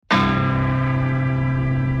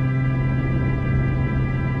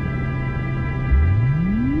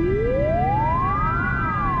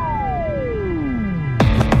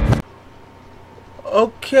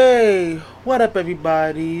Okay, what up,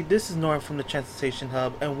 everybody? This is Nora from the Transportation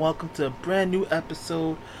Hub, and welcome to a brand new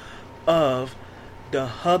episode of the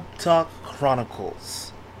Hub Talk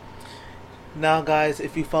Chronicles. Now, guys,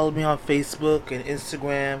 if you follow me on Facebook and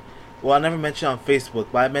Instagram, well, I never mentioned it on Facebook,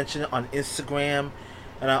 but I mentioned it on Instagram,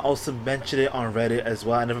 and I also mentioned it on Reddit as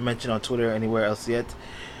well. I never mentioned it on Twitter or anywhere else yet.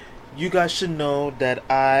 You guys should know that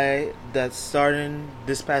starting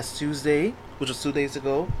this past Tuesday, which was 2 days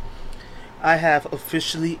ago, I have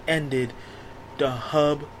officially ended the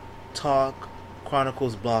Hub Talk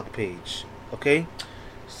Chronicles blog page. Okay?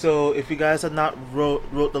 So if you guys have not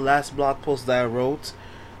wrote the last blog post that I wrote,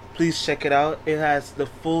 please check it out. It has the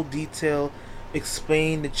full detail,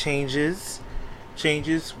 explain the changes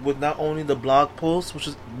with not only the blog post, which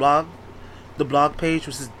is the blog page,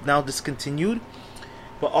 which is now discontinued,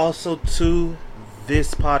 but also to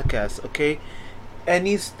this podcast. Okay?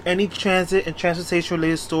 Any transit and transportation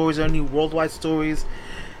related stories or any worldwide stories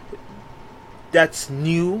that's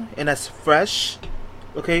new and that's fresh,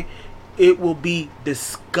 okay, it will be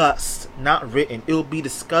discussed, not written. It will be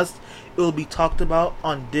discussed. It will be talked about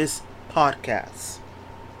on this podcast.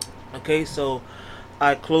 Okay, so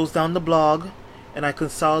I closed down the blog and I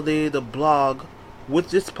consolidated the blog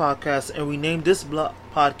with this podcast and renamed this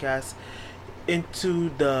podcast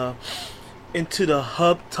into the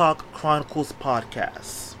Hub Talk Chronicles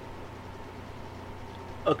podcast.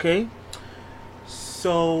 Okay?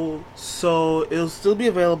 So it'll still be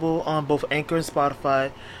available on both Anchor and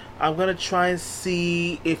Spotify. I'm gonna try and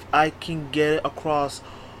see if I can get it across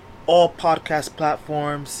all podcast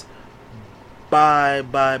platforms by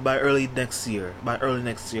early next year. By early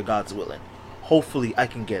next year, God's willing. Hopefully I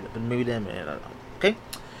can get it, but maybe then I don't know. Okay?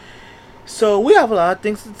 So we have a lot of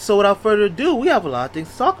things. So without further ado, we have a lot of things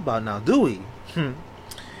to talk about now, do we?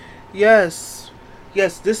 Yes.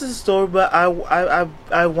 This is a story, but I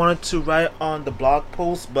wanted to write on the blog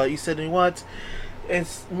post, but you said, you know what?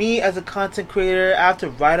 It's me as a content creator. I have to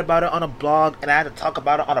write about it on a blog, and I had to talk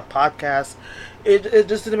about it on a podcast. It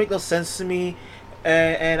just didn't make no sense to me,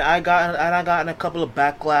 and I got a couple of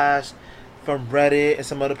backlash from Reddit and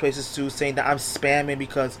some other places too, saying that I'm spamming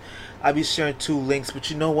because I be sharing 2 links. But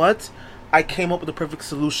you know what? I came up with the perfect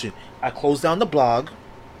solution. I closed down the blog.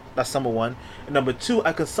 That's number 1. And number 2,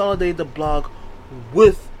 I consolidated the blog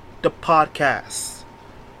with the podcast.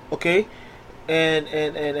 Okay?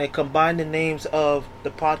 And combined the names of the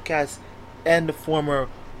podcast and the former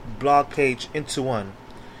blog page into one.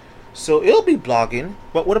 So it'll be blogging,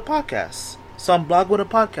 but with a podcast. So I'm blogging with a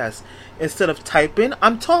podcast. Instead of typing,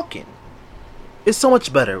 I'm talking. It's so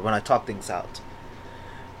much better when I talk things out.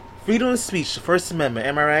 Freedom of speech, the First Amendment,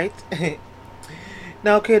 am I right?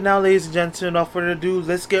 Now, ladies and gentlemen, without further ado,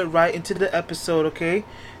 let's get right into the episode, okay?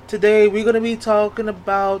 Today, we're going to be talking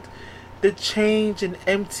about the change in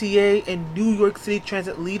MTA and New York City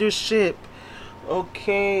transit leadership.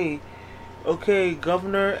 Okay,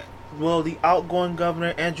 the outgoing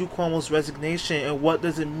Governor Andrew Cuomo's resignation, and what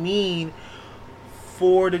does it mean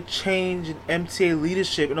for the change in MTA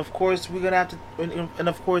leadership? And of course, we're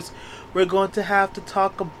going to have to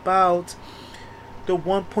talk about the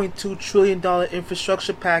 $1.2 trillion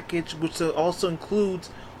infrastructure package, which also includes,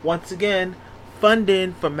 once again,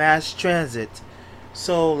 funding for mass transit.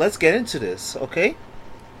 So let's get into this, okay?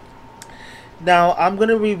 Now, I'm going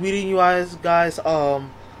to be reading you guys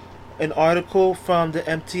an article from the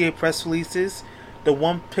MTA press releases, the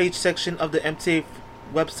one-page section of the MTA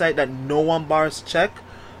website that no one bars check,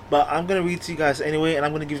 but I'm going to read to you guys anyway, and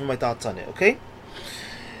I'm going to give you my thoughts on it, okay?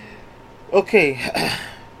 Okay,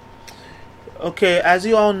 as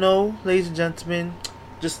you all know, ladies and gentlemen,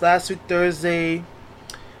 just last week Thursday,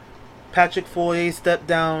 Patrick Foyer stepped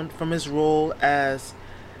down from his role as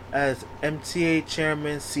MTA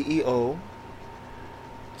Chairman CEO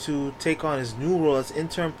to take on his new role as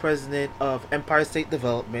interim president of Empire State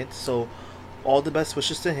Development. So, all the best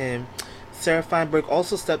wishes to him. Sarah Feinberg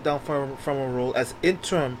also stepped down from a role as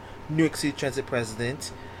interim New York City Transit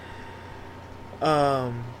president.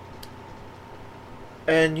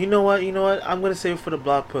 And you know what? I'm going to save it for the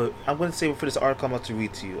blog post. I'm going to save it for this article I'm about to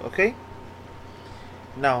read to you, okay?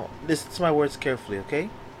 Now, listen to my words carefully, okay?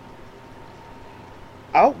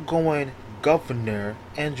 Outgoing Governor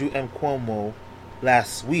Andrew M. Cuomo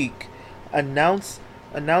last week announced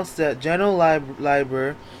that General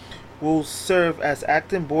Leiber will serve as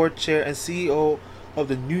acting board chair and CEO of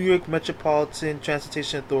the New York Metropolitan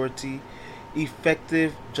Transportation Authority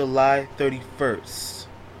effective July 31st.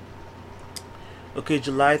 Okay,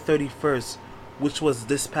 July 31st, which was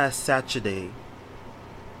this past Saturday.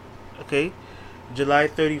 Okay? July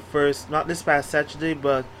 31st, not this past Saturday,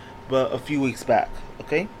 but a few weeks back.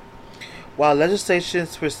 Okay? While legislation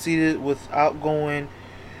proceeded with outgoing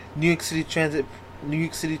New York City Transit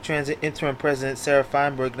interim president Sarah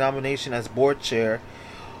Feinberg nomination as board chair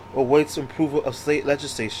awaits approval of state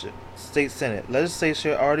Senate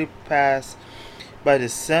legislation already passed by the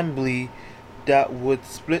Assembly that would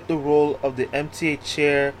split the role of the MTA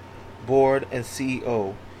chair, board, and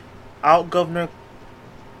CEO. Outgoing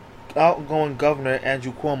Governor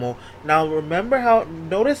Andrew Cuomo. Now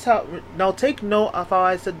now take note of how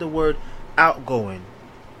I said the word outgoing.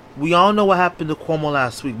 We all know what happened to Cuomo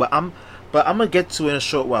last week, but I'm gonna get to it in a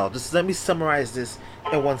short while. Just let me summarize this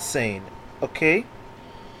in one saying, okay?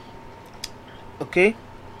 Okay?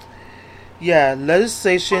 Yeah,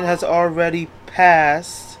 legislation has already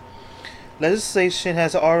passed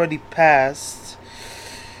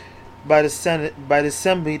by the Senate, by the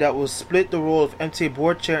Assembly that will split the role of MTA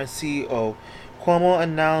board chair and CEO. Cuomo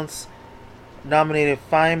announced nominated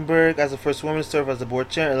Feinberg as the first woman to serve as the board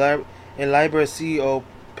chair and Lieber as CEO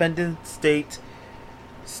pending state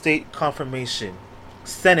confirmation.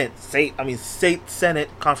 State Senate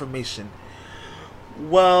confirmation.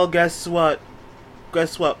 Well, guess what?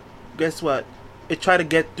 It tried to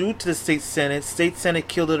get through to the state Senate. State Senate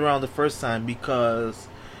killed it around the first time because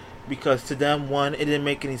to them, one, it didn't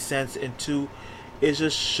make any sense, and two, it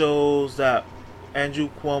just shows that Andrew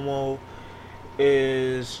Cuomo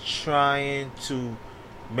is trying to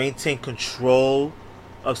maintain control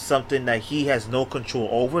of something that he has no control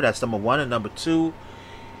over. That's number one. And number two,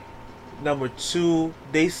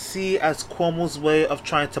 they see as Cuomo's way of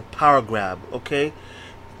trying to power grab, okay?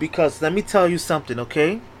 Because let me tell you something,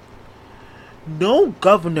 okay? No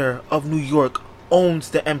governor of New York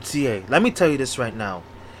owns the MTA. Let me tell you this right now.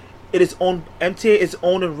 MTA is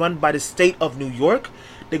owned and run by the state of New York.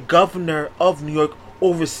 The governor of New York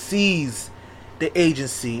oversees the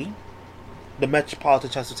agency, the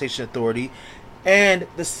Metropolitan Transportation Authority, and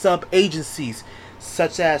the sub-agencies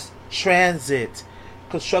such as transit,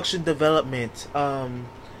 construction development,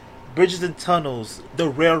 bridges and tunnels, the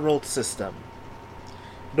railroad system,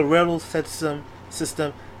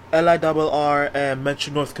 LIRR, and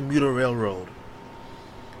Metro North Commuter Railroad.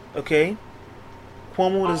 Okay?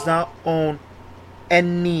 Cuomo does not own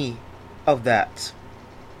any of that.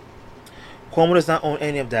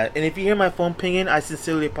 And if you hear my phone pinging, I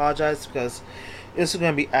sincerely apologize because it's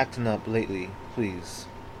going to be acting up lately. Please.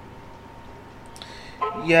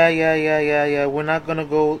 Yeah. We're not going to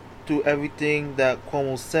go through everything that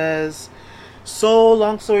Cuomo says. So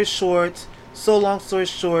long story short,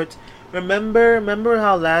 remember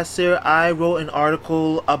how last year I wrote an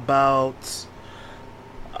article about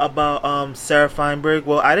Sarah Feinberg?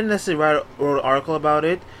 Well, I didn't necessarily write an article about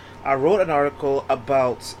it. I wrote an article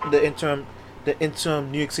about the interim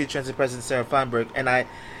New York City Transit President Sarah Feinberg, and I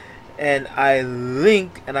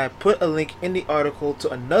put a link in the article to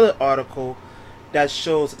another article that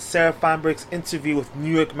shows Sarah Feinberg's interview with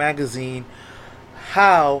New York Magazine,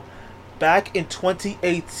 how back in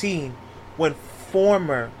 2018 when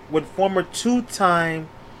former two-time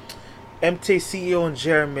MTA CEO and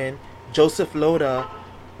chairman Joseph Lota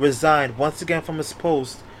resigned once again from his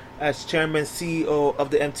post as chairman CEO of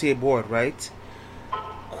the MTA board, right?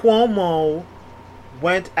 Cuomo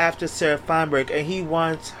went after Sarah Feinberg and he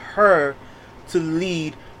wants her to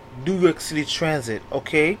lead New York City Transit,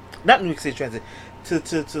 okay? Not New York City Transit,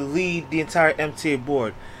 to lead the entire MTA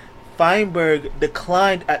board. Feinberg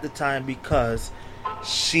declined at the time because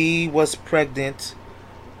she was pregnant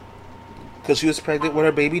with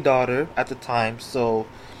her baby daughter at the time, so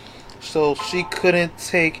she couldn't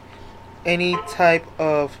take any type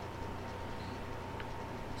of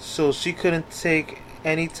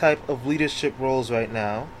leadership roles right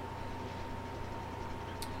now.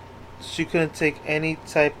 So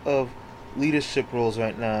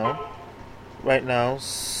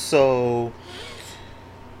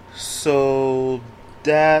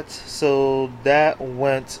that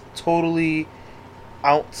went totally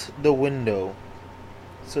out the window.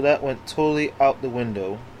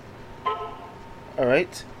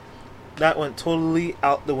 Alright? That went totally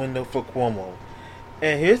out the window for Cuomo.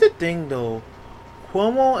 And here's the thing though.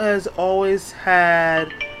 Cuomo has always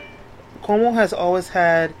had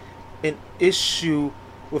an issue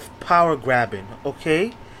with power grabbing,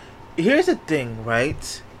 okay? Here's the thing,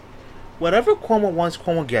 right? Whatever Cuomo wants,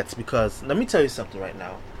 Cuomo gets, because let me tell you something right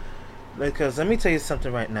now.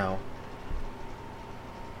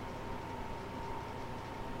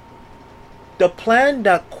 The plan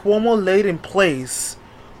that Cuomo laid in place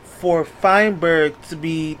for Feinberg to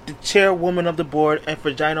be the chairwoman of the board and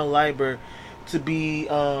for Gino Lieber to be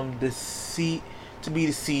the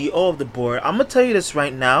CEO of the board. I'm gonna tell you this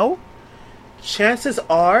right now. Chances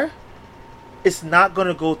are it's not going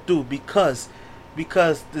to go through because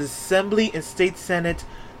the Assembly and State Senate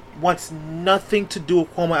wants nothing to do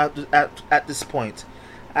with Cuomo at this point.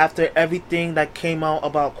 After everything that came out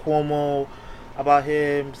about Cuomo, about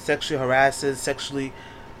him sexually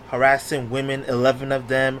harassing women, 11 of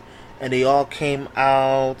them, and they all came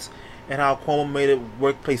out, and how Cuomo made the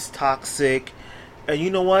workplace toxic. And you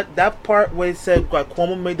know what? That part where it said like,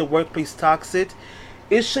 Cuomo made the workplace toxic,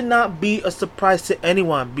 it should not be a surprise to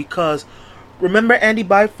anyone, because remember Andy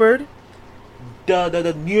Byford,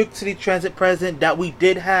 the New York City Transit president that we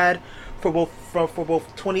did had for both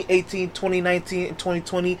 2018, 2019, and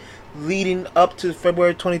 2020, leading up to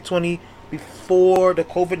February 2020, before the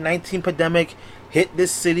COVID-19 pandemic hit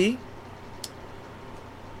this city.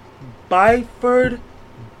 Byford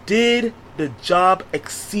did the job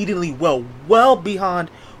exceedingly well beyond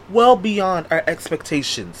our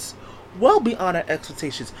expectations.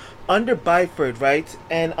 Under Byford, right,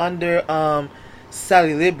 and under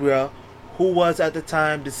Sally Libra, who was at the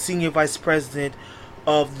time the senior vice president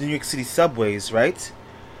of the New York City subways, right?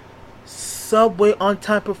 Subway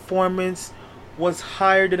on-time performance was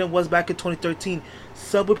higher than it was back in 2013.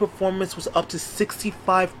 Subway performance was up to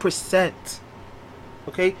 65%.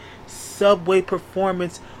 Okay? Subway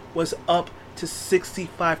performance was up to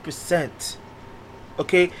 65%.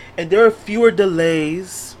 Okay? And there are fewer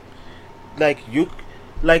delays. If you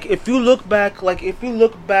look back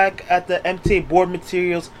at the MTA board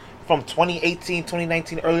materials from 2018,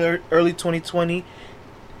 2019, early 2020,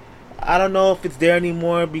 I don't know if it's there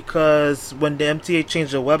anymore, because when the MTA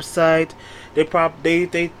changed their website, they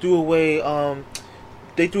threw away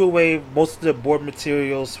most of the board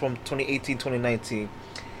materials from 2018, 2019.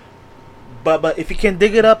 But if you can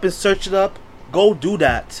dig it up and search it up, go do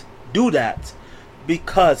that. Do that,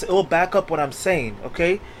 because it will back up what I'm saying.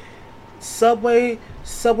 Okay, Subway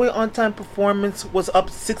on-time performance was up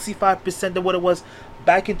 65% than what it was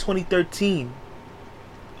back in 2013.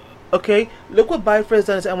 Okay, look what Byford has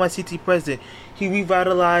done as NYCT president. He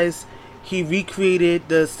recreated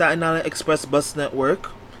the Staten Island Express bus network.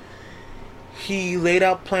 He laid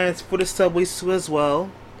out plans for the subways too as well,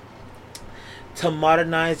 to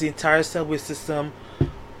modernize the entire subway system,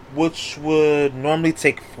 which would normally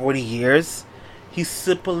take 40 years. He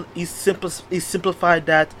simplified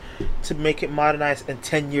that to make it modernized in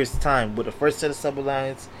 10 years' time, with the first set of subway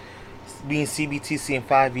lines being CBTC in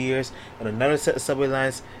 5 years, and another set of subway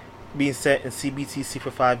lines being set in CBTC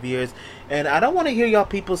for 5 years. And I don't want to hear y'all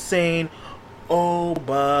people saying, oh,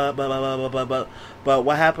 but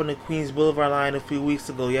what happened to Queens Boulevard line a few weeks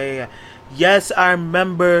ago? Yeah. Yes, I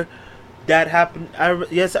remember that happened. I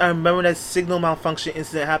remember that signal malfunction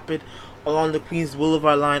incident happened along the Queens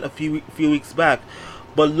Boulevard line a few weeks back.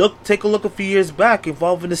 But take a look a few years back,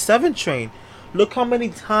 involving the 7 train. Look how many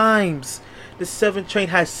times the 7 train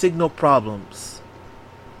had signal problems.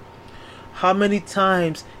 How many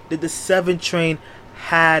times did the 7 train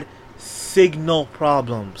had signal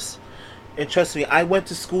problems? And trust me, I went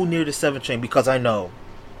to school near the 7 train, because I know.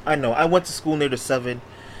 I went to school near the 7,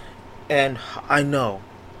 and I know.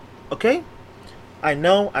 Okay? I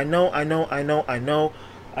know.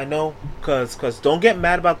 Cause don't get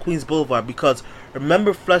mad about Queens Boulevard, because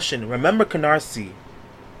remember Flushing, remember Canarsie.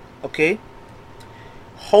 Okay?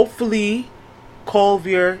 Hopefully,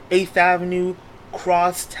 Collier, 8th Avenue,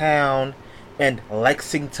 Crosstown, and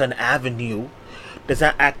Lexington Avenue does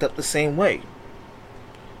not act up the same way.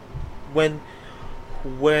 When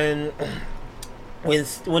the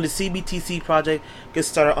CBTC project gets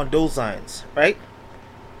started on those lines, right?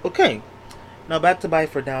 Okay. Now back to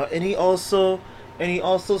Byford now, and he also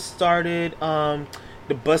started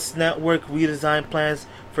the bus network redesign plans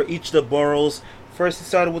for each of the boroughs. First, he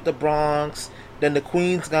started with the Bronx, then the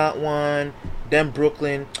Queens got one, then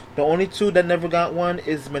Brooklyn. The only two that never got one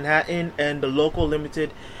is Manhattan and the local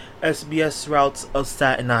limited SBS routes of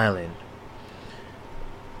Staten Island.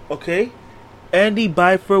 Okay? Andy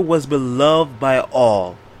Byford was beloved by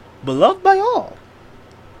all.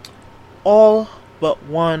 All but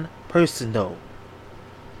one person, though.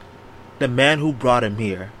 The man who brought him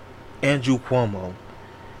here, Andrew Cuomo.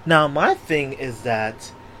 Now, my thing is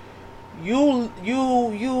that you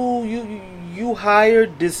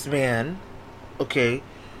hired this man, okay,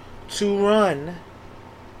 to run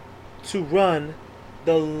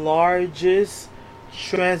the largest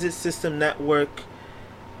transit system network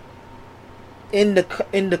in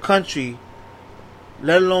the country,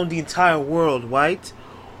 let alone the entire world, right?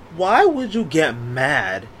 Why would you get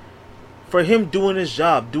mad for him doing his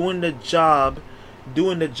job, doing the job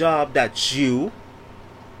that you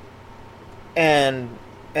and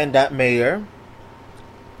that mayor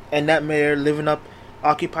living up,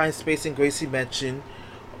 occupying space in Gracie Mansion,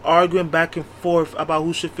 arguing back and forth about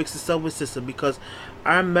who should fix the subway system, because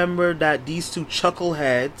I remember that these two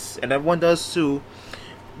chuckleheads, and everyone does too,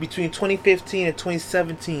 between 2015 and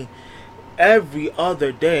 2017, every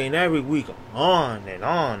other day and every week, on and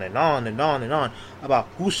on and on and on and on about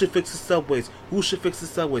who should fix the subways, who should fix the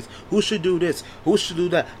subways, who should do this, who should do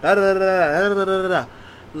that, da da da da da da da.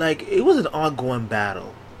 Like, it was an ongoing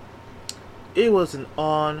battle. It was an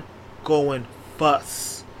ongoing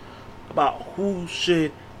fuss about who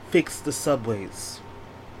should fix the subways.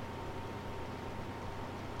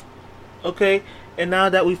 Okay, and now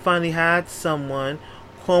that we finally had someone,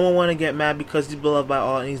 Cuomo want to get mad because he's beloved by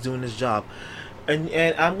all and he's doing his job. And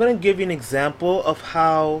I'm gonna give you an example of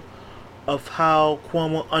how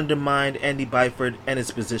Cuomo undermined Andy Byford and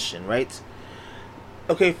his position, right?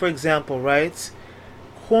 Okay, for example, right?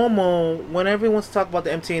 Cuomo, whenever he wants to talk about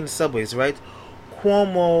the MTA and the subways, right?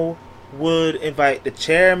 Cuomo would invite the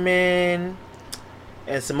chairman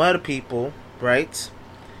and some other people, right?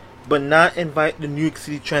 But not invite the New York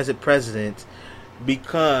City Transit president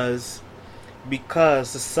because the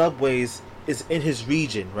subways is in his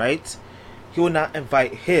region, right? He will not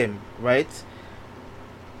invite him, right?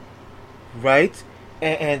 Right?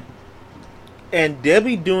 And they'll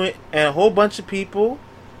be doing, and a whole bunch of people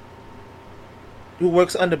who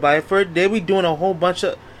works under Byford, they'll be doing a whole bunch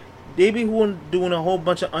of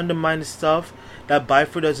undermining stuff that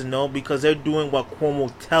Byford doesn't know, because they're doing what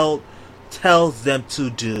Cuomo tells them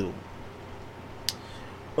to do.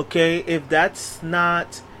 Okay, if that's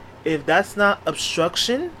not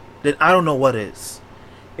obstruction, then I don't know what is.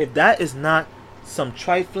 If that is not some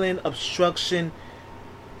trifling obstruction,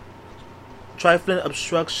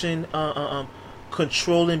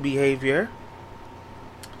 controlling behavior,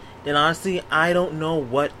 then honestly, I don't know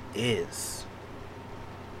what is.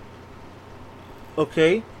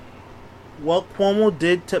 Okay, what Cuomo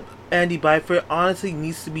did to Andy Byford honestly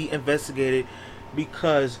needs to be investigated,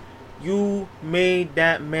 because you made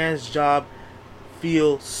that man's job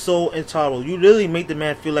feel so intolerable. You literally made the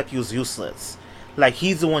man feel like he was useless, like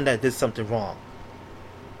he's the one that did something wrong.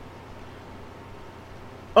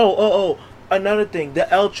 Oh! Another thing, the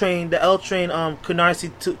L train,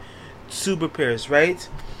 Canarsie tube repairs, right?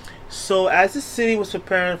 So as the city was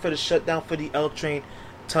preparing for the shutdown for the L train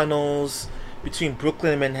tunnels between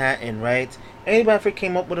Brooklyn and Manhattan, right? Andy Byford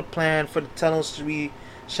came up with a plan for the tunnels to be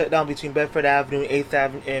shut down between Bedford Avenue, 8th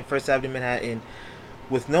Avenue, and 1st Avenue, Manhattan,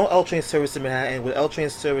 with no L train service in Manhattan, with L train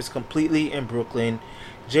service completely in Brooklyn.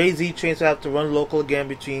 Jay-Z trains will have to run local again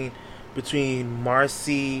between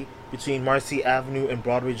Marcy Avenue and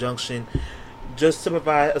Broadway Junction, just to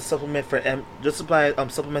provide a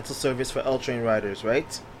supplemental service for L train riders,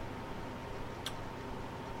 right?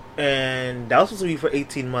 And that was supposed to be for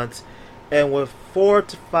 18 months, and with 4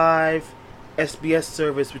 to 5 SBS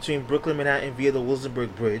service between Brooklyn and Manhattan via the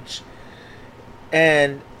Wilsonburg Bridge,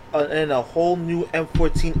 and a whole new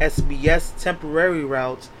M14 SBS temporary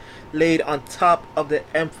route laid on top of the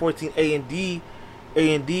M14 A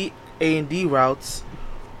and D routes,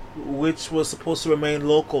 which was supposed to remain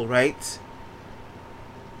local, right?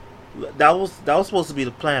 That was supposed to be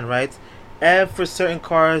the plan, right? And for certain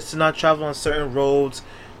cars to not travel on certain roads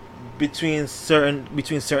between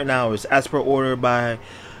certain hours, as per order by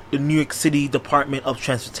the New York City Department of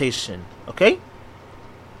Transportation. Okay?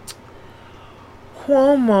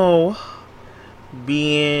 Cuomo,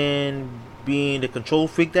 being the control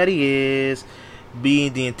freak that he is,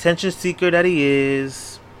 being the attention seeker that he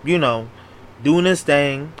is, doing his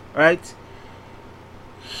thing, right?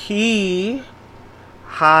 He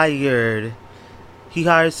hired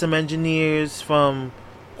some engineers from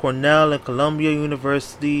Cornell and Columbia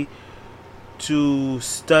University to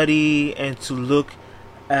study and to look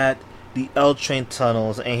at the L train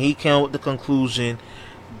tunnels, and he came up with the conclusion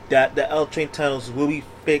that the L train tunnels will be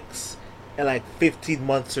fixed in like 15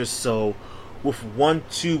 months or so, with one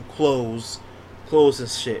tube closed and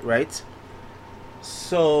shit, right?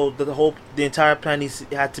 So the entire plan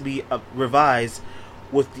had to be revised,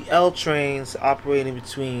 with the L trains operating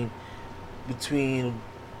between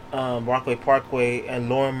Rockaway Parkway and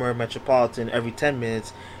Lorimer Metropolitan every 10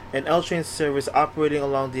 minutes, and L train service operating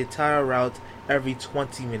along the entire route every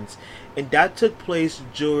 20 minutes. And that took place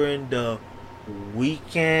during the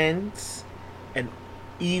weekends and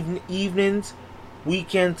evenings,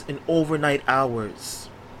 weekends, and overnight hours.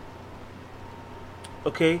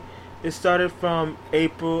 Okay? It started from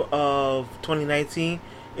April of 2019.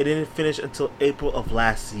 It didn't finish until April of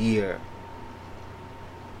last year.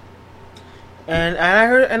 And I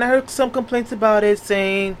heard some complaints about it,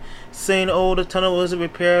 saying, oh, the tunnel wasn't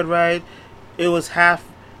repaired right. It was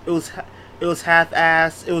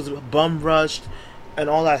half-assed. It was bum rushed, and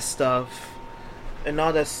all that stuff. and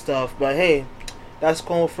all that stuff. But hey, that's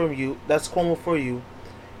Cuomo from you. That's Cuomo for you.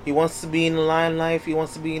 He wants to be in the limelight. He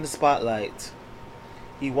wants to be in the spotlight.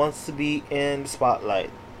 He wants to be in the spotlight.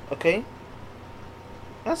 Okay?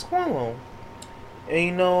 That's Cuomo. And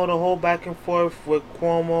you know, the whole back and forth with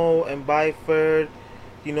Cuomo and Byford,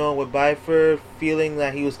 you know, with Byford feeling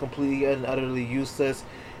that he was completely and utterly useless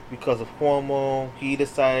because of Cuomo, he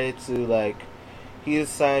decided to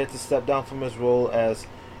step down from his role as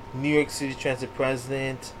New York City Transit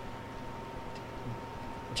President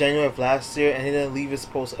January of last year, and he didn't leave his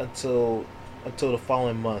post until the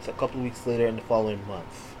following month, a couple of weeks later in the following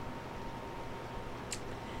month.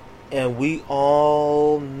 And we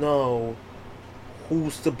all know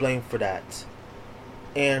who's to blame for that.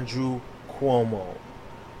 Andrew Cuomo.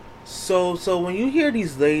 So when you hear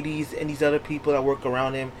these ladies and these other people that work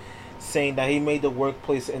around him saying that he made the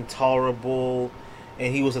workplace intolerable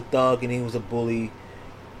and he was a thug and he was a bully,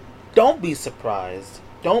 don't be surprised.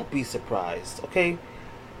 Don't be surprised, okay?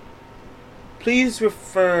 Please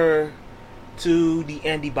refer to the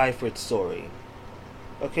Andy Byford story,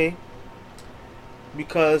 okay?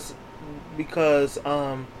 Because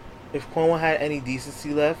if Cuomo had any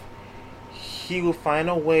decency left, he would find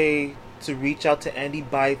a way to reach out to Andy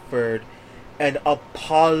Byford and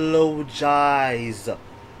apologize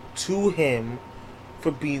to him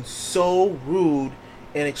for being so rude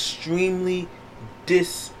and extremely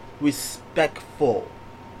disrespectful,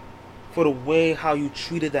 for the way how you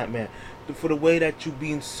treated that man, for the way that you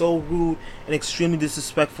being so rude and extremely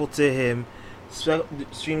disrespectful to him,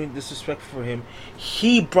 extremely disrespectful for him.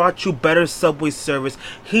 He brought you better subway service,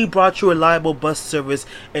 he brought you reliable bus service,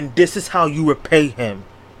 and this is how you repay him,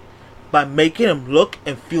 by making him look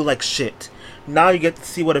and feel like shit. Now you get to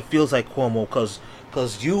see what it feels like, Cuomo, cause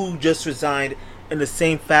you just resigned in the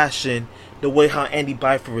same fashion the way how Andy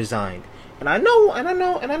Byford resigned. And I know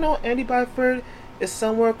Andy Byford is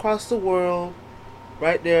somewhere across the world,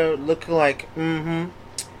 right there, looking like,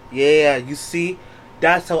 yeah, you see,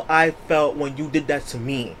 that's how I felt when you did that to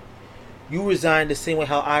me. You resigned the same way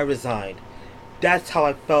how I resigned. That's how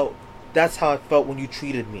I felt. That's how I felt when you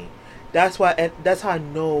treated me. That's how I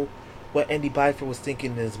know what Andy Byford was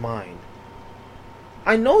thinking in his mind.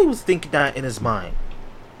 I know he was thinking that in his mind.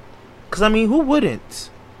 Cause I mean, who wouldn't?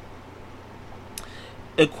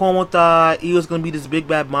 If Cuomo thought he was gonna be this big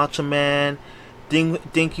bad macho man,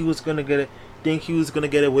 think he was gonna get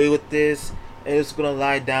away with this, and it's gonna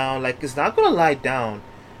lie down. Like, it's not gonna lie down.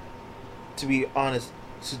 To be honest,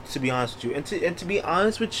 to be honest with you, and to be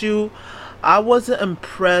honest with you, I wasn't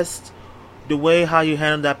impressed the way how you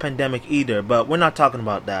handled that pandemic either. But we're not talking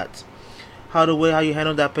about that. How you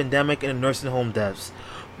handled that pandemic and the nursing home deaths.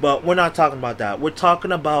 But we're not talking about that. We're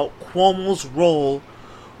talking about Cuomo's role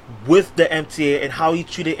with the MTA and how he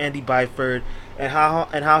treated Andy Byford, and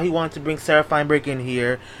how he wanted to bring Sarah Feinberg in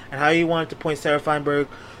here, and how he wanted to point Sarah Feinberg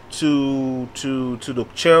to the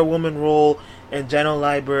chairwoman role, and General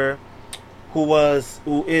Leiber, who was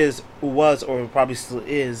or probably still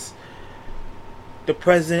is the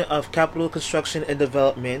president of Capital Construction and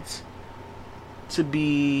Development, to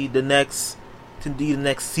be the next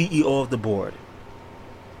CEO of the board.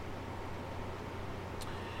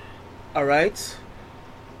 Alright?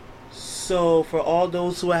 So for all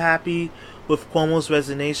those who are happy with Cuomo's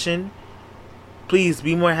resignation, please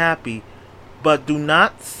be more happy. But do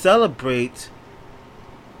not celebrate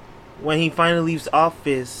when he finally leaves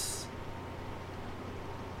office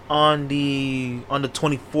on the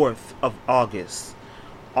 24th of August.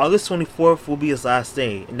 August 24th will be his last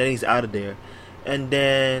day, and then he's out of there. And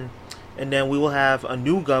then we will have a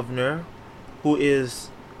new governor who is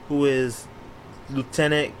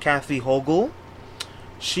Lieutenant Kathy Hochul.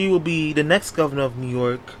 She will be the next governor of New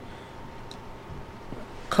York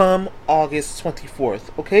come August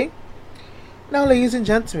 24th, okay? Now, ladies and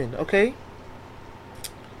gentlemen, okay?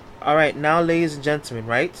 Alright, now, ladies and gentlemen,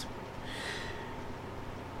 right?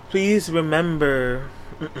 Please remember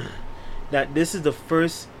that this is the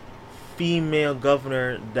first female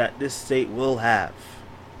governor that this state will have.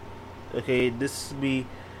 Okay, this will be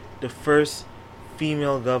the first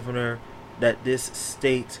female governor that this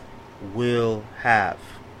state will have.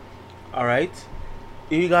 Alright?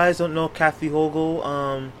 If you guys don't know Kathy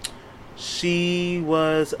Hochul, she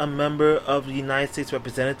was a member of the United States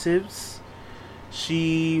Representatives.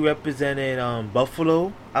 She represented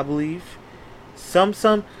Buffalo, I believe.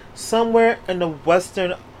 Somewhere in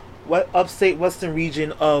the upstate western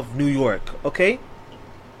region of New York, okay?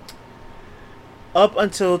 Up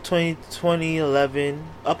until 2011,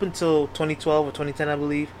 up until 2012 or 2010, I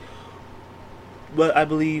believe. But I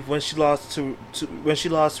believe when she lost when she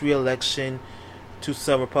lost re-election to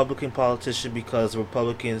some Republican politician, because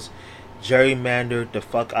Republicans gerrymandered the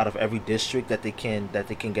fuck out of every district that they can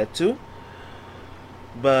get to.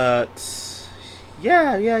 But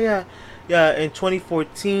yeah. In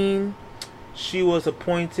 2014, she was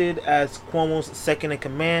appointed as Cuomo's second in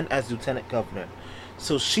command as lieutenant governor.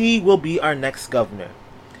 So she will be our next governor.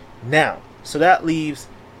 Now, so that leaves.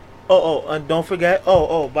 And don't forget.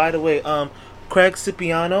 By the way, Craig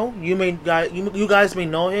Cipriano. You guys may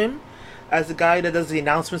know him as the guy that does the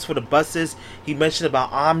announcements for the buses. He mentioned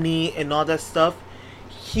about Omni and all that stuff.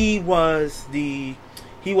 He was the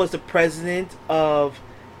president of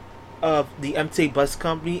the MTA bus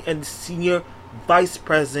company and the senior vice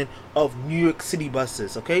president of New York City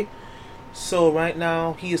buses. Okay, so right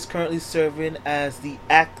now he is currently serving as the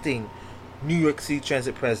acting New York City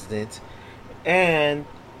Transit president, and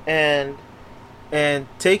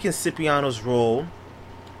taking Cipriano's role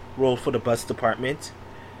for the bus department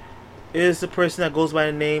is the person that goes by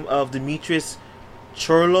the name of Demetrius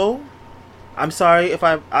Churlo. I'm sorry if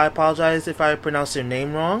I apologize if I pronounced their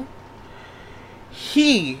name wrong.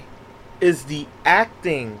 He is the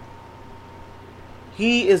acting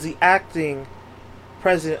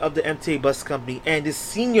president of the MTA bus company and the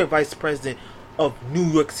senior vice president of New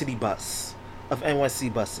York City bus, of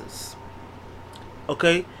NYC buses.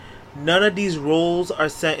 Okay? None of these roles are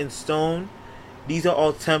set in stone. These are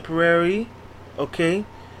all temporary. Okay?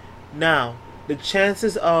 Now, the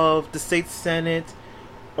chances of the state Senate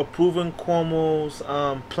approving Cuomo's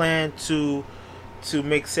plan to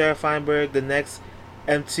make Sarah Feinberg the next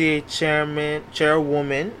MTA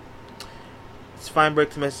chairwoman. Feinberg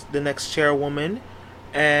the next chairwoman,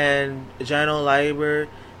 and General Leiber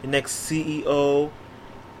the next CEO.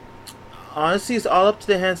 Honestly, it's all up to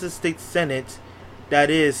the hands of the state Senate. That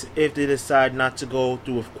is, if they decide not to go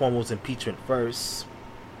through with Cuomo's impeachment first.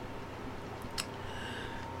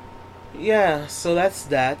 Yeah, so that's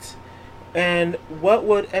that. And what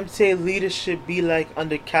would MTA leadership be like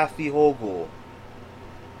under Kathy Hochul?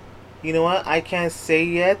 You know what? I can't say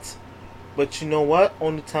yet, but you know what?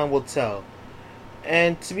 Only time will tell.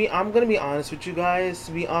 And I'm gonna be honest with you guys.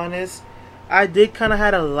 To be honest, I did kind of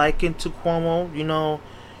had a liking to Cuomo. You know,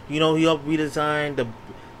 he helped redesign the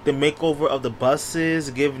makeover of the buses,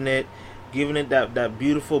 giving it that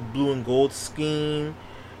beautiful blue and gold scheme,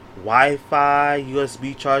 Wi-Fi,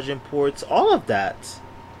 USB charging ports, all of that.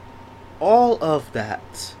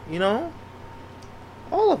 You know,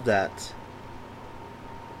 all of that.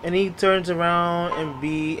 And he turns around and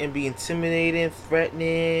be intimidating,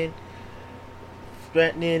 threatening,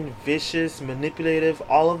 vicious, manipulative,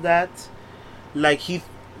 all of that.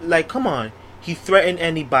 Come on. He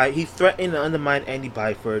threatened He threatened to undermine Andy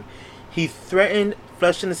Byford. He threatened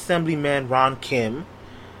Flushing Assemblyman Ron Kim.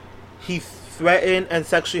 He threatened and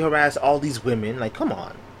sexually harassed all these women. Like, come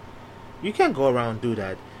on. You can't go around and do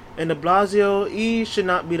that. And de Blasio, he should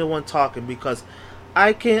not be the one talking, because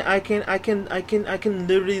I can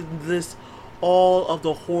literally list all of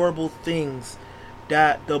the horrible things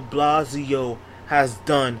that de Blasio has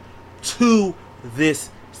done to this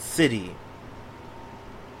city.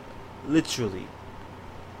 Literally.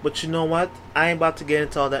 But you know what? I ain't about to get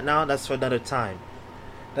into all that now. That's for another time.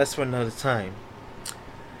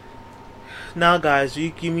 Now, guys, you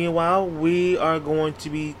give me a while. We are going to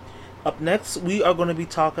be up next. We are going to be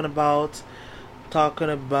talking about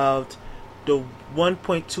the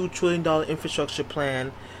 $1.2 trillion infrastructure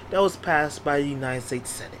plan that was passed by the United States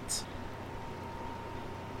Senate.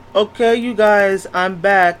 Okay, you guys, I'm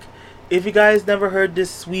back. If you guys never heard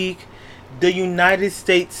this week, the United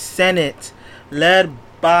States Senate, led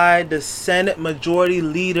by the Senate Majority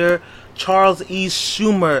Leader Charles E.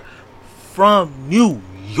 Schumer from New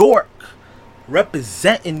York,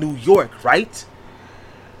 representing New York, right?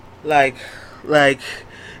 Like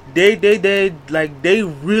they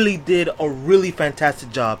really did a really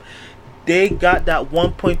fantastic job. They got that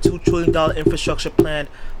 $1.2 trillion infrastructure plan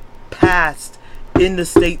passed in the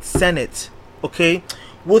state Senate, okay,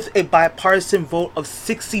 with a bipartisan vote of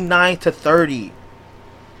 69 to 30,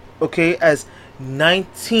 okay, as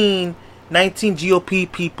 19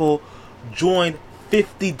 GOP people joined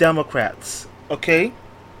 50 Democrats, okay.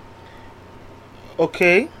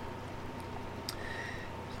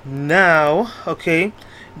 Now, okay,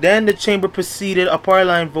 then the chamber proceeded a party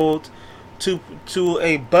line vote to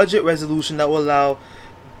a budget resolution that will allow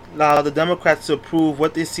the Democrats to approve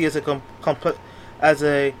what they see as a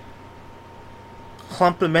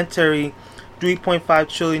complementary $3.5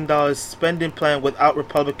 trillion spending plan without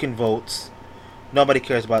Republican votes. Nobody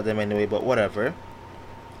cares about them anyway, but whatever.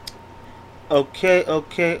 Okay.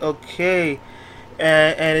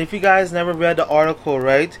 And if you guys never read the article,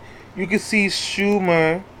 right, you can see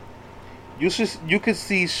Schumer. You could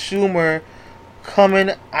see Schumer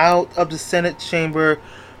coming out of the Senate chamber,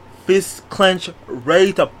 fist clenched,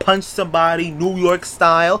 ready to punch somebody, New York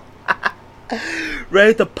style.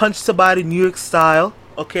 Ready to punch somebody, New York style.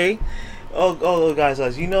 Okay. Oh, guys,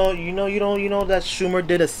 you know that Schumer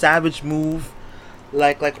did a savage move,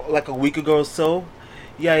 like a week ago or so.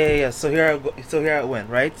 Yeah. So here I went,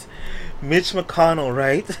 right? Mitch McConnell,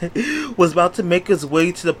 right, was about to make his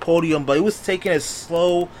way to the podium, but he was taking a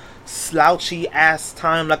slow, slouchy ass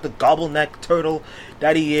time, like the gobbleneck turtle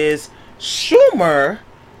that he is. Schumer,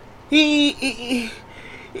 he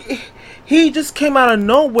just came out of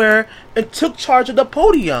nowhere and took charge of the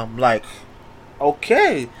podium. Like,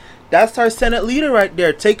 okay, that's our Senate leader right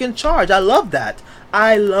there, taking charge. I love that.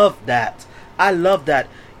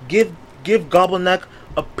 Give Gobbleneck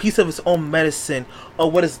a piece of his own medicine,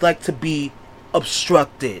 or what it's like to be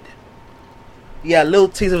obstructed. Yeah, a little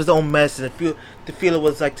taste of his own medicine to feel it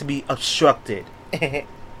was like to be obstructed.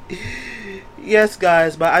 Yes,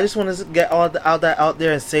 guys, but I just want to get all that out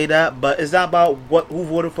there and say that. But it's not about who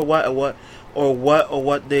voted for what or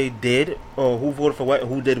what they did, or who voted for what, or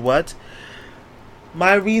who did what.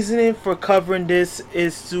 My reasoning for covering this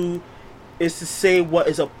is to say what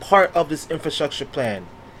is a part of this infrastructure plan.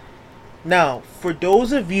 Now, for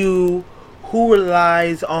those of you who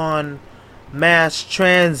relies on mass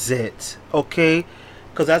transit, okay,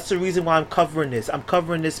 because that's the reason why I'm covering this. I'm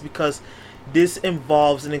covering this because this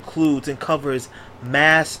involves and includes and covers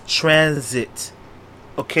mass transit,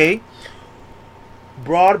 okay?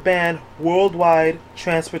 Broadband worldwide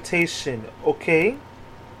transportation, okay?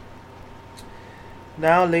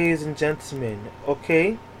 Now, ladies and gentlemen,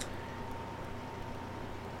 okay?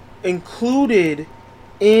 Included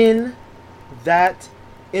in that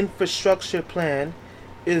infrastructure plan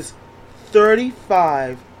is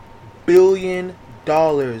 $35 billion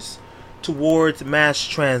towards mass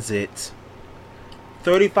transit.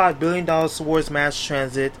 $35 billion towards mass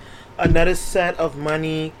transit. Another set of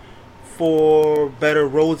money for better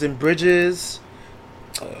roads and bridges.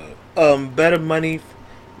 Another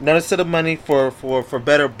set of money for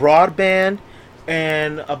better broadband,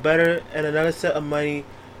 and another set of money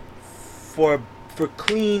for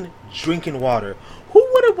clean drinking water. Who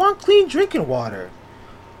wouldn't want clean drinking water?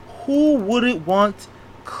 Who wouldn't want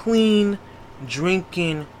clean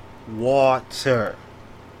drinking water?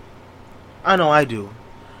 I know I do.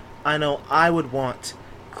 I know I would want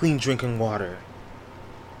clean drinking water.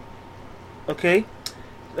 Okay?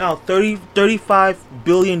 Now, $35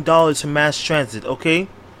 billion to mass transit, okay?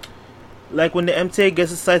 Like, when the MTA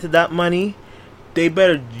gets aside to that money, they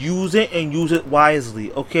better use it and use it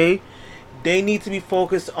wisely, okay? They need to be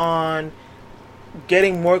focused on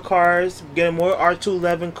getting more cars, getting more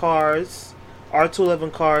R211 cars.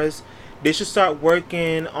 They should start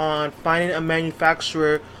working on finding a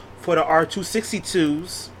manufacturer for the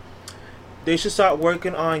R262s. They should start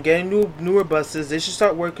working on getting newer buses. They should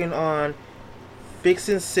start working on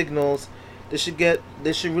fixing signals. They should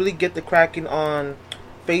really get the cracking on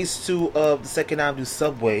phase 2 of the 2nd Avenue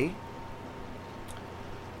subway.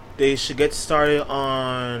 They should get started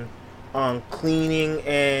on cleaning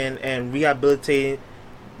and rehabilitating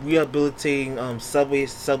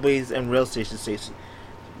subways and rail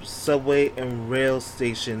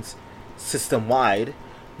stations system wide,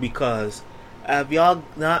 because have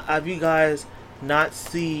you guys not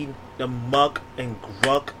seen the muck and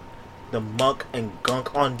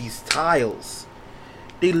gunk on these tiles?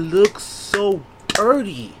 They look so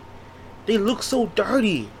dirty.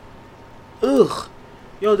 Ugh.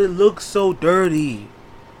 Yo, they look so dirty.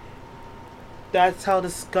 That's how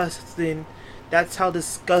disgusting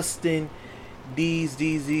these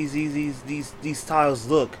tiles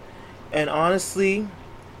look. And honestly,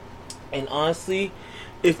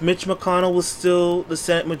 if Mitch McConnell was still the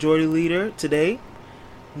Senate Majority Leader today,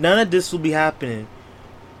 none of this will be happening.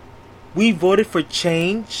 We voted for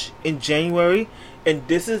change in January, and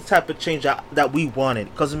this is the type of change that we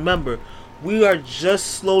wanted. Because remember, we are just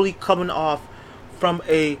slowly coming off from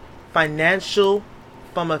a financial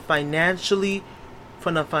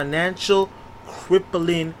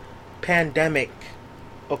crippling pandemic.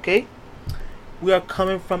 Okay? We are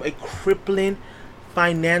coming from a crippling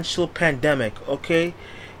financial pandemic, okay?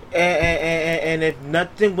 And if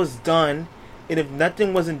nothing was done, and if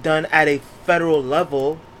nothing wasn't done at a federal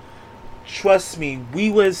level, trust me,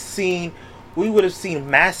 we would have seen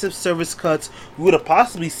massive service cuts. We would have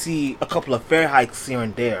possibly seen a couple of fare hikes here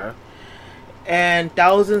and there, and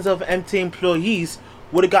thousands of MTA employees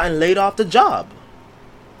would have gotten laid off the job.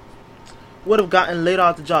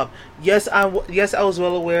 Yes, I was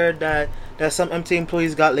well aware that some MTA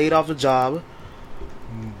employees got laid off the job,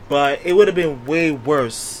 but it would have been way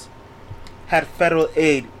worse had federal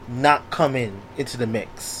aid not come into the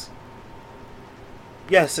mix.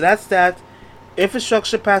 Yeah, so that's that.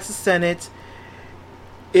 Infrastructure passes Senate.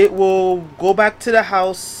 It will go back to the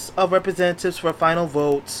House of Representatives for a final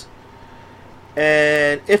vote.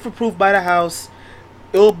 And if approved by the House,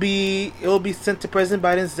 it'll be sent to President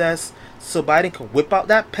Biden's desk so Biden can whip out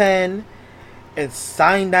that pen and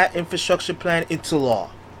sign that infrastructure plan into law.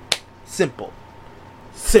 Simple.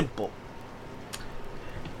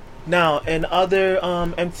 Now, in other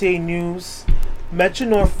MTA news, Metro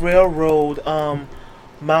North Railroad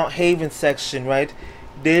Mount Haven section, right?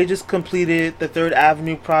 They just completed the 3rd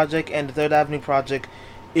Avenue project, and the 3rd Avenue project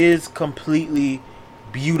is completely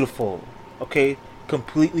beautiful. Okay?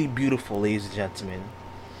 Completely beautiful, ladies and gentlemen.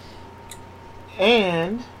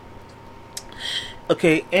 And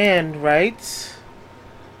right,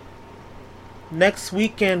 next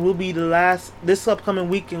weekend will be the last, this upcoming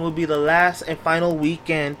weekend will be the last and final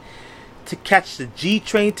weekend to catch the G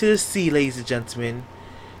train to the sea, ladies and gentlemen,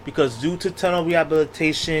 because due to tunnel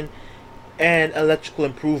rehabilitation and electrical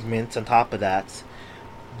improvements on top of that,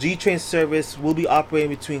 G train service will be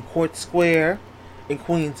operating between Court Square in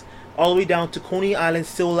Queens all the way down to Coney Island,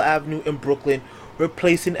 Stillwell Avenue in Brooklyn,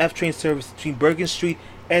 replacing F train service between Bergen Street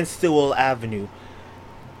and Stillwell Avenue.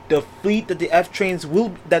 The fleet that the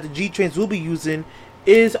G trains will be using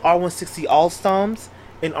is R160 Alstoms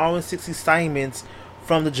and R160 Simons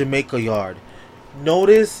from the Jamaica yard.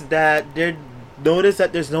 Notice that there's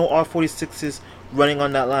no R46s running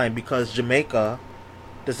on that line because Jamaica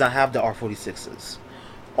does not have the R46s.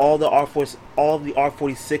 All the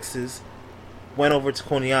R46s went over to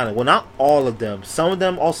Coney Island. Well, not all of them. Some of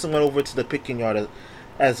them also went over to the picking yard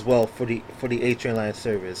as well for the A train line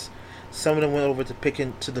service. Some of them went over to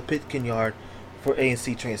the Pitkin yard for A and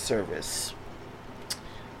C train service.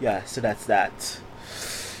 Yeah, so that's that.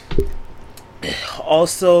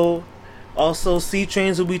 Also, C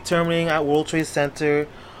trains will be terminating at World Trade Center,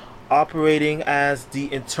 operating as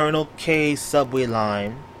the internal K subway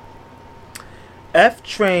line. F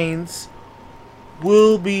trains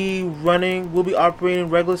will be operating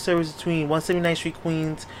regular service between 179th Street,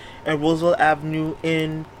 Queens, and Roosevelt Avenue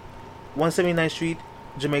in 179th Street,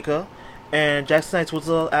 Jamaica, and Jackson Heights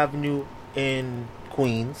Roosevelt Avenue in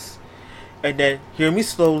Queens. And then, hear me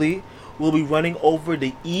slowly, we'll be running over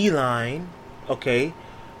the E line, okay,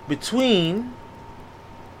 between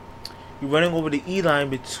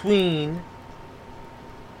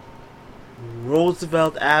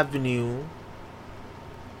Roosevelt Avenue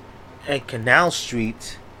and Canal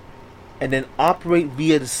Street, and then operate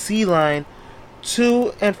via the C line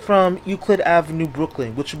to and from Euclid Avenue,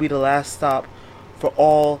 Brooklyn, which will be the last stop for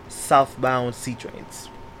all southbound C trains.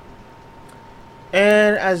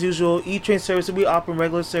 And as usual, E train service will be operating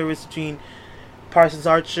regular service between Parsons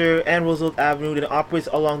Archer and Roosevelt Avenue, then operates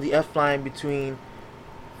along the F line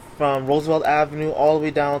from Roosevelt Avenue all the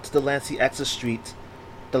way down to the Lancey Exeter Street,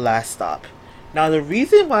 the last stop. Now, the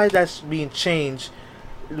reason why that's being changed,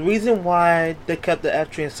 the reason why they kept the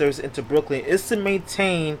F train service into Brooklyn is to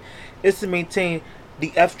maintain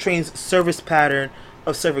the F train's service pattern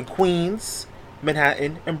of serving Queens,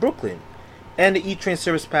 Manhattan, and Brooklyn, and the E train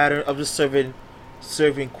service pattern of just serving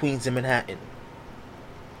Queens and Manhattan.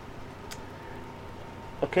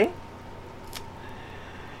 Okay?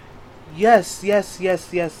 Yes.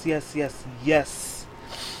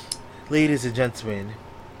 Ladies and gentlemen.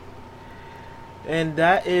 And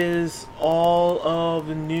that is all of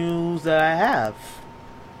the news that I have.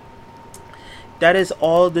 That is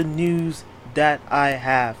all the news that I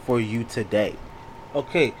have for you today.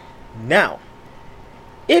 Okay, now,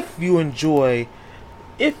 if you enjoy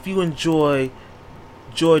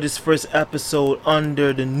this first episode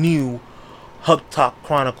under the new Hub Talk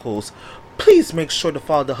Chronicles, please make sure to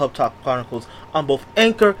follow the Hub Talk Chronicles on both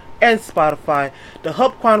Anchor and Spotify. The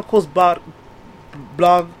Hub Chronicles blog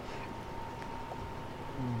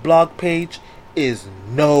page is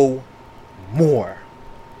no more.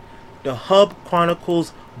 The Hub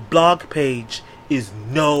Chronicles blog page is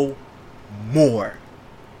no more.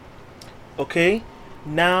 Okay?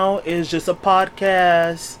 Now is just a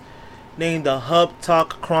podcast named the Hub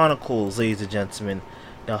Talk Chronicles, ladies and gentlemen.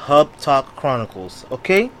 The Hub Talk Chronicles.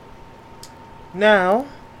 Okay? Now,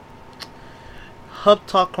 Hub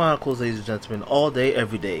Talk Chronicles, ladies and gentlemen, all day,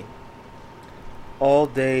 every day. All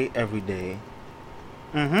day, every day.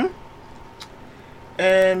 And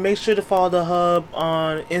make sure to follow the Hub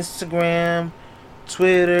on Instagram,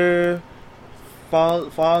 Twitter, follow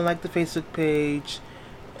and like the Facebook page,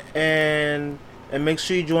 and make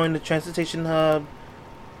sure you join the Transportation Hub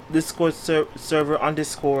Discord server on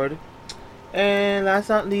Discord. And last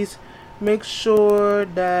but not least, make sure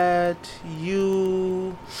that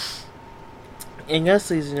you And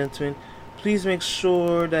yes, ladies and gentlemen, please make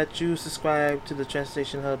sure that you subscribe to the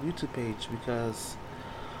Transportation Hub YouTube page, because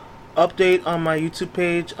update on my YouTube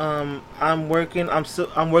page. I'm working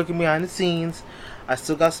behind the scenes. I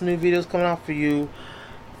still got some new videos coming out for you.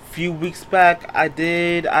 Few weeks back, I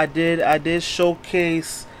did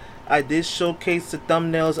showcase the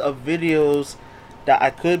thumbnails of videos that I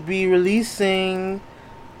could be releasing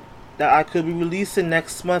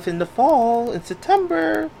next month in the fall, in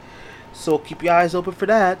September. So keep your eyes open for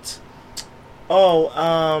that.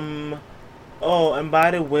 And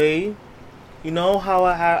by the way, you know how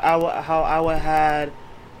I had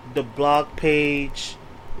the blog page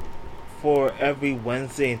for every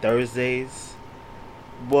Wednesday and Thursdays?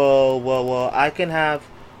 Well, I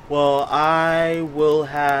will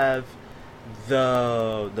have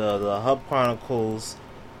the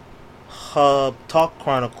Hub Talk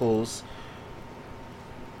Chronicles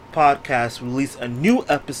podcast release a new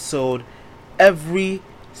episode every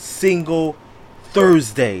single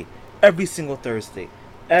Thursday. Every single Thursday.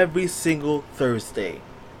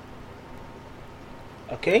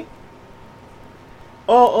 Okay?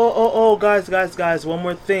 Guys, one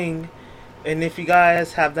more thing. And if you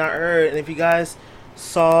guys have not heard, and if you guys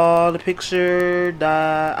saw the picture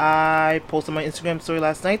that I posted on my Instagram story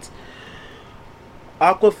last night,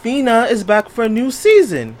 Awkwafina is back for a new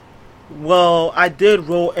season. Well, I did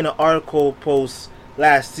wrote in an article post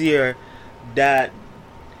last year that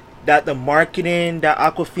the marketing that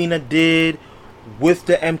Awkwafina did with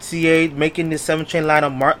the MTA, making the 7-train line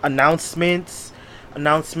of announcements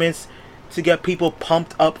to get people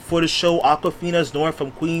pumped up for the show. Awkwafina is known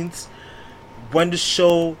from Queens. When the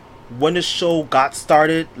show got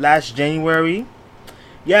started last January,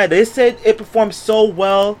 yeah, they said it performed so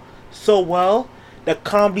well that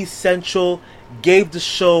Comedy Central gave the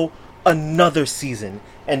show another season,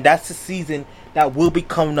 and that's the season that will be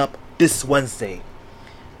coming up this Wednesday.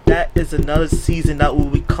 That is another season that will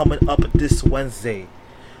be coming up this Wednesday.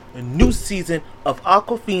 A new season of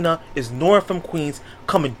Awkwafina is Nora from Queens,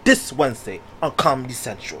 coming this Wednesday on Comedy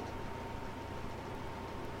Central.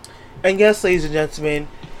 And yes, ladies and gentlemen,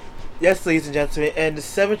 and the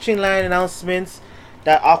 7-train line announcements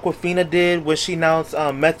that Awkwafina did, where she announced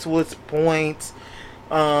Metropolitan,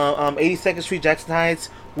 82nd Street, Jackson Heights,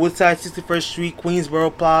 Woodside, 61st Street,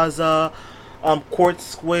 Queensboro Plaza, Court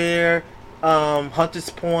Square, Hunters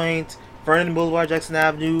Point, Vernon Boulevard, Jackson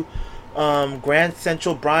Avenue, Grand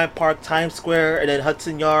Central, Bryant Park, Times Square, and then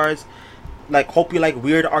Hudson Yards. Like, hope you like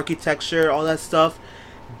weird architecture, all that stuff.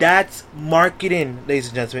 That's marketing, ladies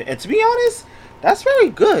and gentlemen. And to be honest, that's very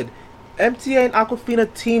good. MTA and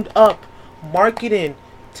Awkwafina teamed up marketing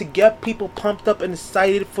to get people pumped up and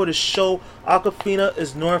excited for the show. Awkwafina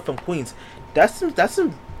is known from Queens. That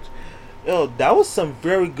was some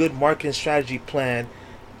very good marketing strategy plan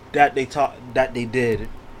that they did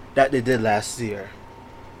last year.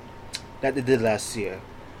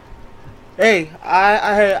 Hey,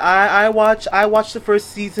 I watched the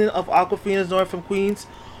first season of Awkwafina's Known from Queens.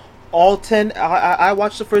 All 10. I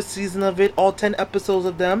watched the first season of it. All 10 episodes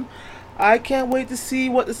of them. I can't wait to see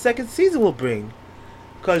what the second season will bring.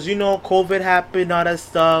 Cause COVID happened, all that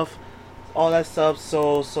stuff.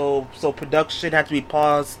 So production had to be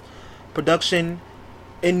paused. Production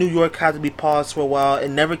in New York had to be paused for a while. It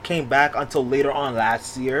never came back until later on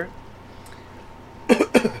last year.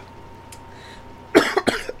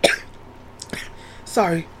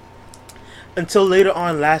 Sorry. Until later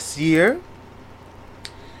on last year.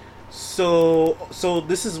 So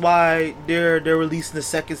this is why they're releasing the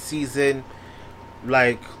second season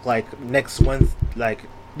like next Wednesday, like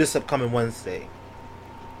this upcoming Wednesday.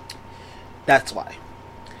 That's why.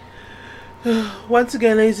 Once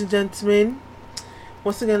again, ladies and gentlemen,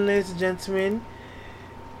 this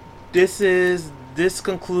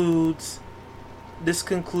concludes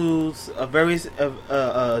a very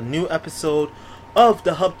new episode of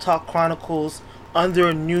the Hub Talk Chronicles under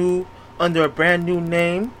a brand new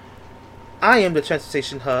name. I am the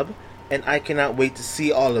Transportation Hub, and I cannot wait to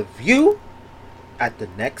see all of you at the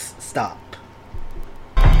next stop.